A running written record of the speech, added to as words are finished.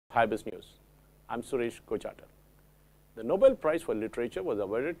HyBiz News. I'm Suresh Kochatar. The Nobel Prize for Literature was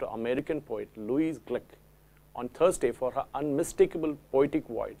awarded to American poet Louise Glück on Thursday for her unmistakable poetic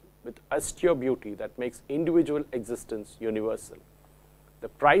voice with austere beauty that makes individual existence universal. The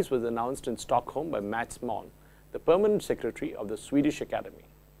prize was announced in Stockholm by Mats Malm, the permanent secretary of the Swedish Academy.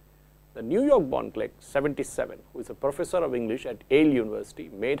 The New York-born Glück, 77, who is a professor of English at Yale University,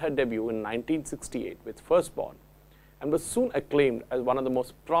 made her debut in 1968 with Firstborn and was soon acclaimed as one of the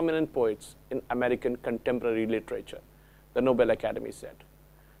most prominent poets in American contemporary literature, the Nobel Academy said.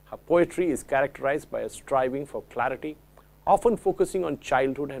 Her poetry is characterized by a striving for clarity, often focusing on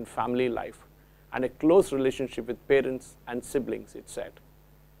childhood and family life, and a close relationship with parents and siblings, it said.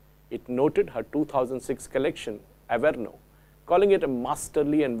 It noted her 2006 collection, Averno, calling it a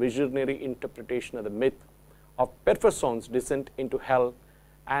masterly and visionary interpretation of the myth of Firstborn's descent into hell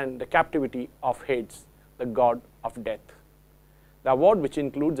and the captivity of Hades, the god of death. The award, which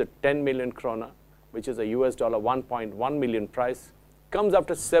includes a 10 million krona, which is a US dollar 1.1 million prize, comes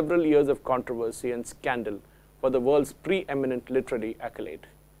after several years of controversy and scandal for the world's preeminent literary accolade.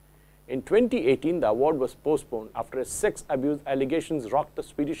 In 2018, the award was postponed after sex abuse allegations rocked the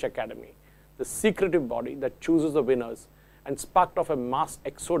Swedish Academy, the secretive body that chooses the winners, and sparked off a mass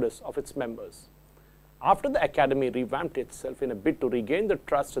exodus of its members. After the Academy revamped itself in a bid to regain the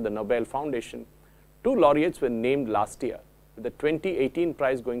trust of the Nobel Foundation, two laureates were named last year, with the 2018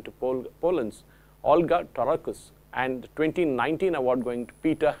 prize going to Poland's Olga Tokarczuk and the 2019 award going to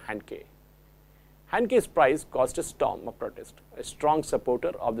Peter Handke. Handke's prize caused a storm of protest. A strong supporter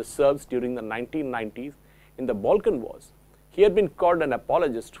of the Serbs during the 1990s in the Balkan Wars, he had been called an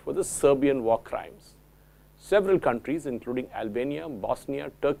apologist for the Serbian war crimes. Several countries, including Albania,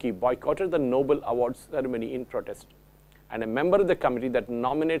 Bosnia, Turkey, boycotted the Nobel Awards ceremony in protest, and a member of the committee that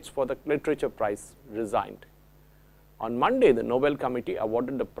nominates for the Literature Prize resigned. On Monday, the Nobel Committee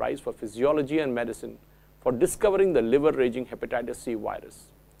awarded the prize for Physiology and Medicine for discovering the liver-raging hepatitis C virus.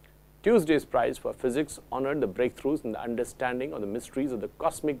 Tuesday's prize for Physics honored the breakthroughs in the understanding of the mysteries of the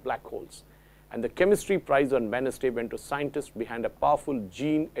cosmic black holes, and the Chemistry Prize on Wednesday went to scientists behind a powerful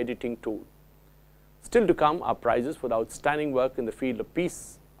gene editing tool. Still to come are prizes for the outstanding work in the field of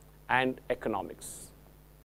peace and economics.